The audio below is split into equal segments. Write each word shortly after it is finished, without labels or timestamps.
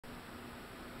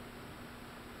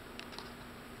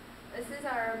this is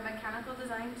our Mechanical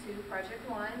Design 2, Project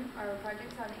 1. Our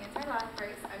project's on anti-lock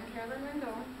brakes. I'm Carolynn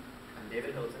Rendon. I'm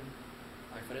David Hilton.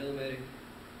 Alfredo Mere.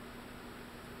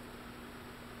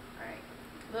 Alright,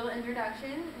 little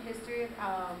introduction, history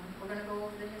of, we're going to go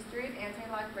over the history of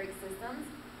anti-lock brake systems,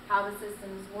 how the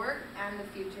systems work, and the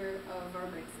future of our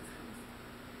brake systems.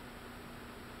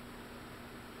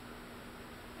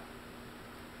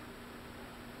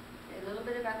 A little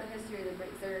bit about the history of the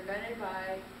brakes. They were invented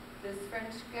by this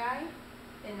French guy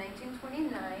in 1929,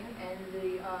 and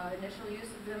the initial use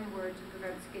of them were to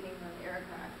prevent skidding on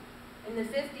aircraft. In the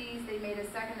 50s, they made a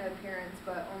second appearance,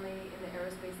 but only in the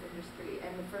aerospace industry,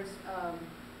 and the first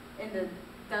in the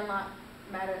Dunlop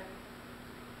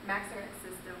Maxarette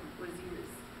system was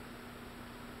used.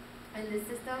 And this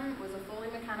system was a fully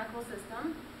mechanical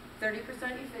system, 30%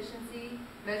 efficiency,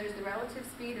 measures the relative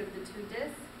speed of the two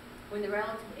discs. When the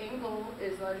relative angle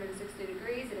is larger than 60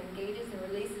 degrees, it engages and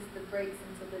releases the brakes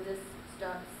until the disc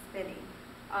stops spinning.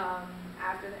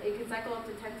 After that, it can cycle up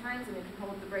to 10 times, and it can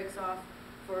hold the brakes off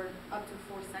for up to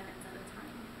 4 seconds at a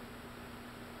time.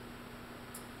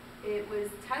 It was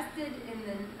tested in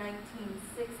the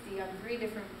 1960 on 3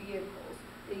 different vehicles.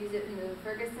 They used it in the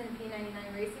Ferguson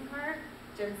P99 racing car,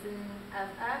 Jensen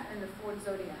FF, and the Ford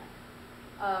Zodiac.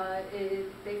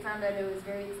 They found that it was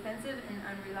very expensive and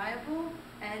unreliable,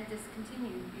 and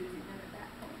discontinued using them at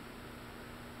that point.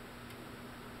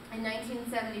 In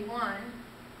 1971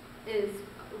 is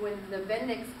when the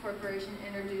Bendix Corporation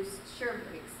introduced Shure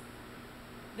brakes.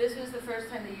 This was the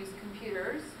first time they used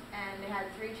computers, and they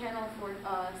had 3-channel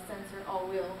sensor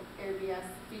all-wheel ABS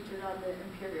featured on the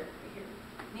Imperial right here.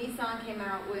 Nissan came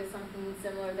out with something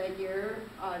similar that year,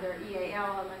 their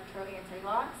EAL electro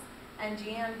anti-locks, and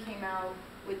GM came out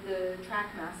with the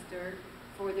Trackmaster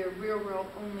for their rear-wheel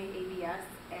only ABS,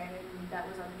 and that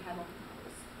was on the Cadillac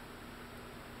models.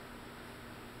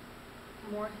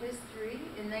 More history.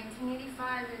 In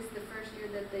 1985 is the first year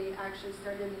that they actually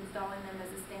started installing them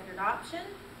as a standard option,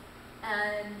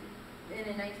 and then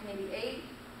in 1988,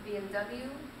 BMW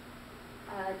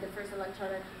had the first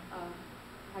electronic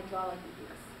hydraulic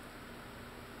ABS.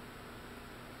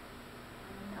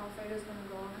 And Alfredo's going to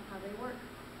go on how they work.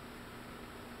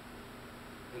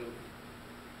 Hello.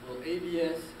 Well,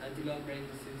 ABS, anti-lock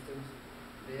braking systems,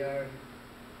 they are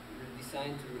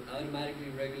designed to automatically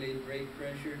regulate brake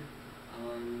pressure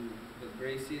on the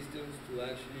brake systems to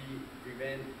actually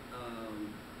prevent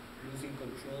losing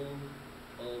control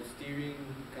of steering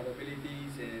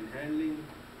capabilities and handling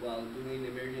while doing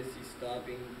emergency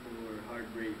stopping or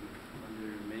hard braking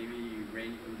under maybe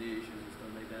rain conditions and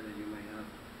stuff like that you might have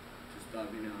to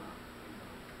stop in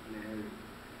a hurry.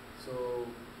 So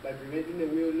by preventing the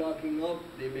wheel locking up,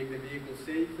 they make the vehicle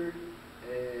safer,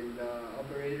 and the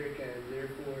operator can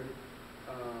therefore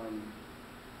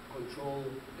control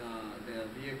the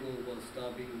vehicle while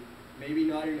stopping, maybe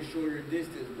not in a shorter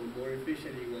distance, but more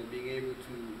efficiently, while being able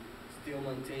to still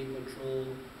maintain control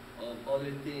of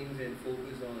other things and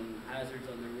focus on hazards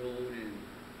on the road and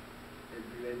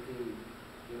preventing,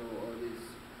 all this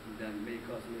that may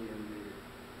cause mayhem later.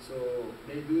 So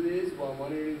they do this while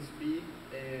monitoring speed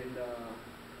and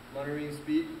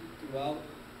throughout,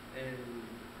 and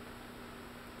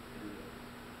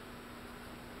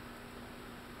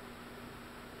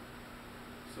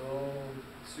so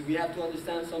we have to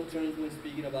understand some terms when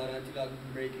speaking about anti-lock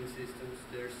braking systems.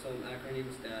 There's some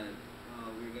acronyms that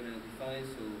we're going to define,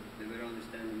 so they better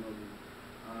understand them of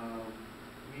it.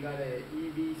 We got a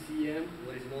EBCM,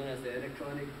 what is known as the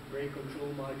electronic brake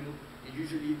control module. It's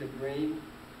usually the brain,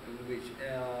 in which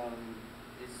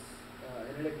is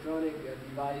an electronic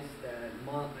device that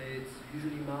it's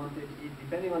usually mounted,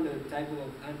 depending on the type of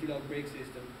anti-lock brake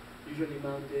system, usually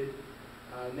mounted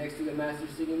next to the master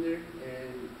cylinder,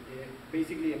 and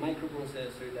basically a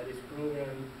microprocessor that is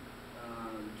programmed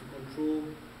to control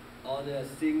all the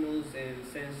signals and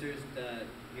sensors that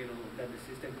that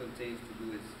the system contains to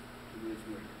do its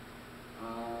work.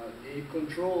 It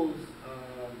controls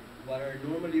what are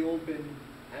normally open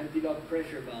anti-lock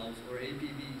pressure valves, or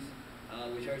APVs,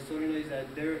 which are solenoids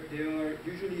that they are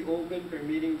usually open,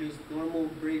 permitting just normal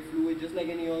brake fluid, just like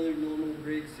any other normal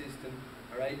brake system.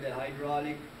 All right, the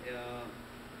hydraulic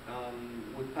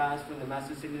would pass from the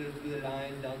master cylinder through the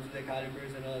lines down to the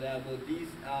calipers and all that. But these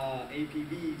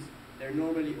APVs, they're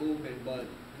normally open, but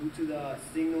due to the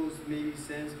signals maybe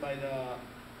sensed by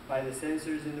the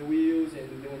sensors in the wheels,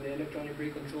 and when the electronic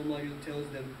brake control module tells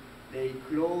them, they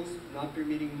close, not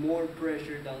permitting more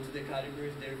pressure down to the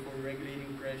calipers, therefore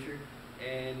regulating pressure.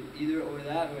 And either or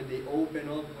that, or they open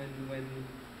up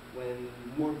when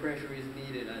more pressure is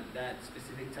needed at that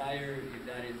specific tire, if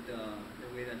that is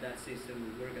the way that system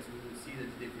would work, as we will see the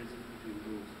differences between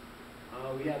those.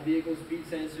 We have vehicle speed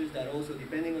sensors that also,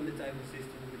 depending on the type of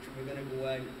system, which we're going to go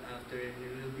at after in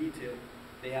a little detail,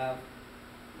 they have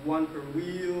one per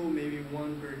wheel, maybe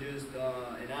one per just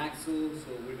an axle,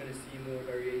 so we're going to see more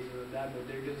variation on that, but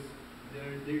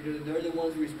they're the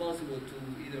ones responsible to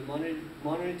either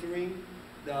monitoring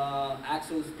the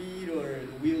axle speed or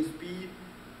the wheel speed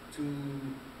to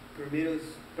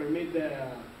permit the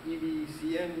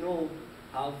EBCM know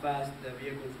how fast the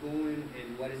vehicle is going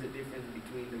and what is the difference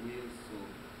between the wheels,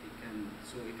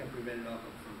 so it can prevent it off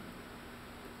up front.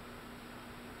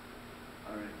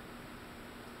 All right.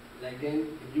 Like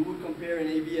again, if you would compare an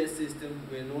ABS system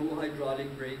with a normal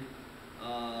hydraulic brake,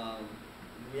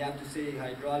 we have to say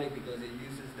hydraulic because it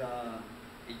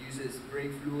uses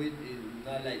brake fluid. It's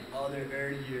not like other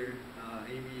earlier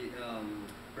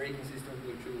braking systems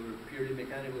which were purely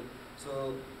mechanical.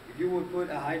 So if you would put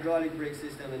a hydraulic brake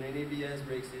system and an ABS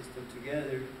brake system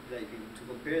together, like to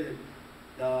compare them,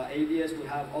 the ABS would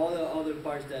have all the other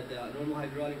parts that the normal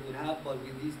hydraulic would have, but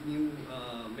with these new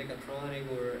mechatronic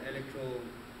or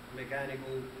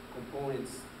electromechanical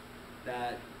components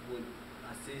that would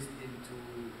assist into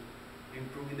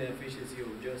improving the efficiency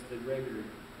of just the regular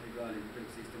hydraulic brake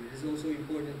system. It is also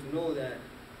important to know that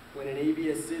when an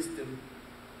ABS system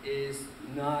is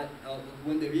not,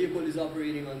 when the vehicle is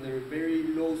operating under very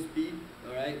low speed,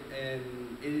 all right,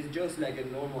 and it is just like a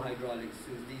normal hydraulic,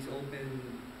 since these open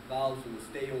valves will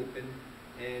stay open,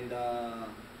 and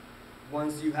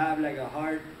once you have like a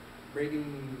hard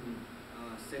braking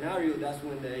scenario, that's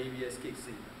when the ABS kicks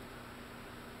in.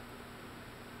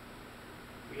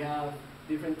 We have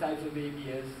different types of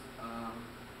ABS.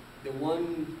 The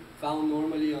one found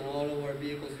normally on all of our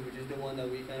vehicles, which is the one that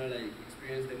we kind of like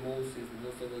experience the most, since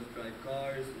most of us drive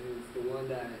cars, is the one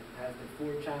that has the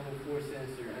 4-channel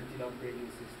 4-sensor anti-lock braking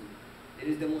system. It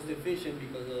is the most efficient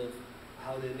because of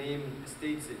how the name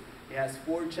states it. It has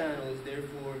 4 channels,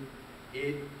 therefore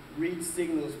it reads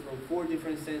signals from 4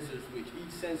 different sensors, which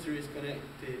each sensor is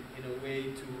connected in a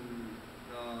way to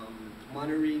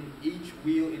monitoring each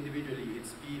wheel individually, its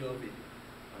speed of it.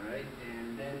 All right,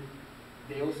 and then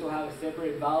they also have a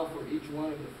separate valve for each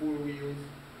one of the 4 wheels,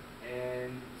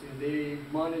 and since they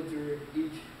monitor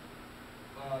each,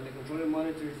 the controller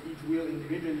monitors each wheel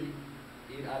individually,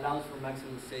 it allows for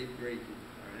maximum safe braking.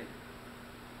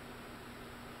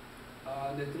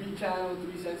 The 3-channel,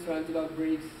 3-sensor anti-lock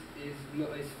brakes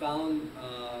is found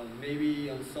maybe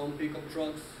on some pickup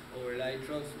trucks or light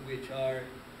trucks, which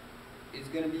it's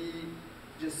going to be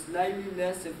just slightly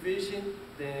less efficient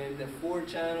than the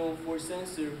 4-channel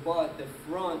 4-sensor, but the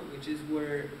front, which is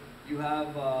where you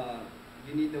have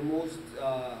you need the most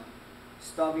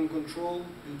stopping control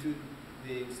due to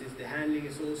since the handling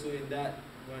is also in that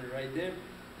one right there.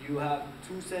 You have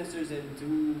 2 sensors and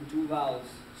two valves,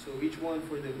 so each one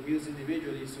for the wheels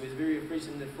individually, so it's very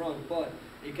efficient in the front, but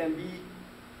it can be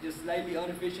just slightly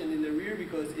inefficient in the rear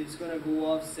because it's going to go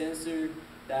off sensor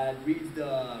that reads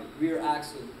the rear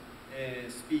axle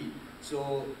speed.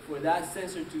 So for that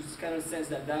sensor to kind of sense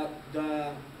that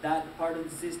that part of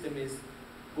the system is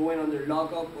going under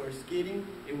lockup or skidding,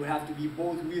 it would have to be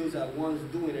both wheels at once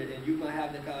doing it, and you might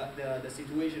have the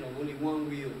situation of only one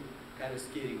wheel kind of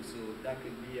skidding, so that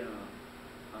could be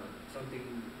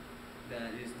something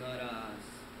that is not as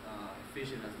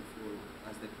efficient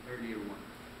as the earlier one.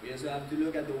 We also have to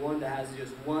look at the one that has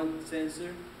just one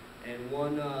sensor and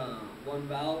one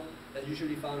valve that's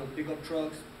usually found on pickup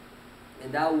trucks,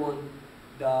 and that one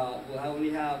will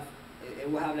only have it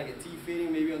will have like a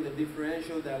T-fitting maybe on the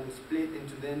differential that will split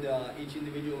into then each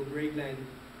individual brake line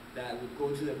that would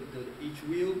go to each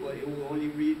wheel, but it will only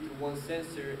read through one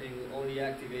sensor and will only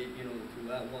activate, through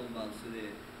that one valve. So the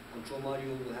control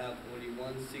module will have only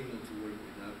one signal to work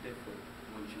with, not different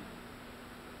one channel.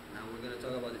 Now we're going to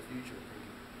talk about the future.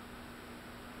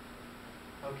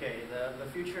 Okay, the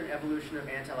future and evolution of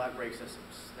anti-lock brake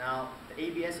systems. Now, the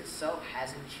ABS itself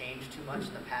hasn't changed too much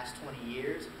in the past 20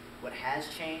 years. What has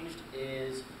changed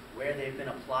is where they've been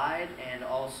applied and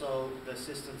also the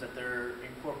systems that they're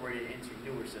incorporated into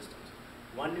newer systems.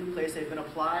 One new place they've been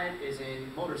applied is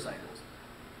in motorcycles.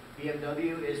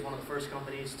 BMW is one of the first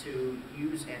companies to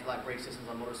use anti-lock brake systems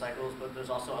on motorcycles, but there's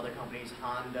also other companies,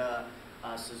 Honda,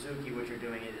 Suzuki, which are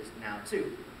doing it now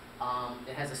too.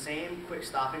 It has the same quick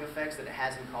stopping effects that it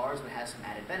has in cars, but it has some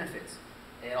added benefits.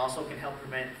 It also can help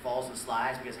prevent falls and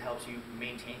slides because it helps you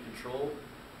maintain control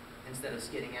instead of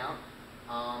skidding out.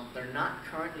 They're not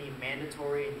currently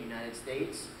mandatory in the United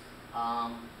States,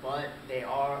 but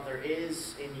there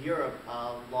is in Europe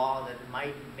a law that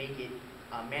might make it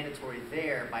mandatory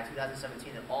there by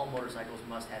 2017 that all motorcycles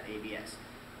must have ABS.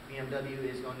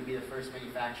 BMW is going to be the first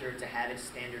manufacturer to have it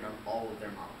standard on all of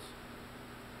their models.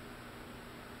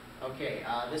 Okay,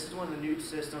 this is one of the new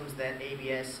systems that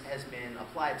ABS has been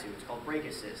applied to. It's called brake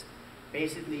assist.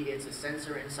 Basically, it's a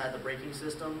sensor inside the braking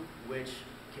system which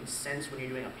can sense when you're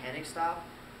doing a panic stop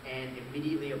and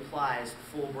immediately applies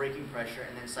full braking pressure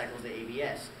and then cycles the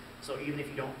ABS. So even if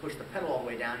you don't push the pedal all the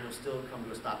way down, you'll still come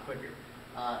to a stop quicker.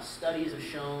 Studies have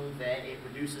shown that it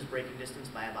reduces braking distance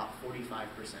by about 45%.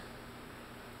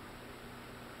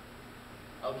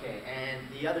 Okay, and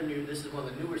this is one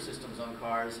of the newer systems on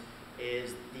cars,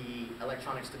 is the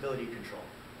electronic stability control.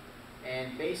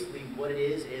 And basically what it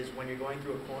is when you're going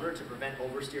through a corner to prevent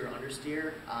oversteer or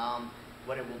understeer,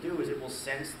 what it will do is it will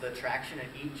sense the traction at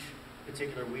each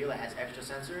particular wheel. It has extra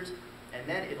sensors, and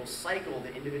then it'll cycle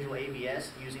the individual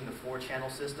ABS using the 4-channel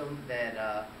system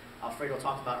that Alfredo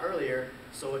talked about earlier,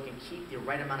 so it can keep the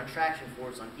right amount of traction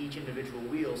force on each individual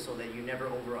wheel so that you never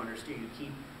over or understeer. You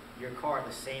keep your car at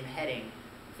the same heading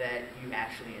that you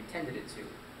actually intended it to.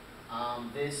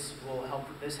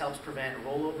 This helps prevent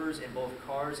rollovers in both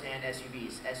cars and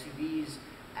SUVs. SUVs,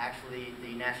 actually,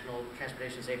 the National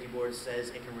Transportation Safety Board says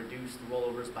it can reduce the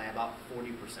rollovers by about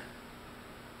 40%.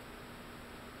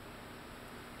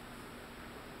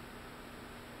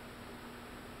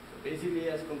 So basically,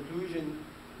 as conclusion,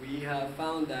 we have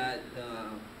found that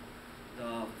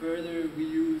the further we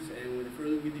use and the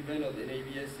further we develop an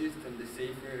ABS system, the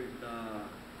safer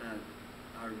that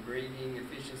our braking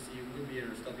efficiency will be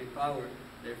and our stopping power.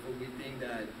 Therefore, we think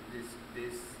that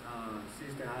this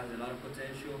system has a lot of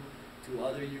potential to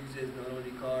other uses, not only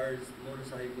cars,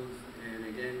 motorcycles, and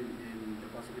again, the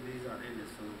possibilities are endless.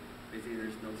 So basically,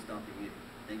 there's no stopping it.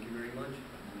 Thank you very much.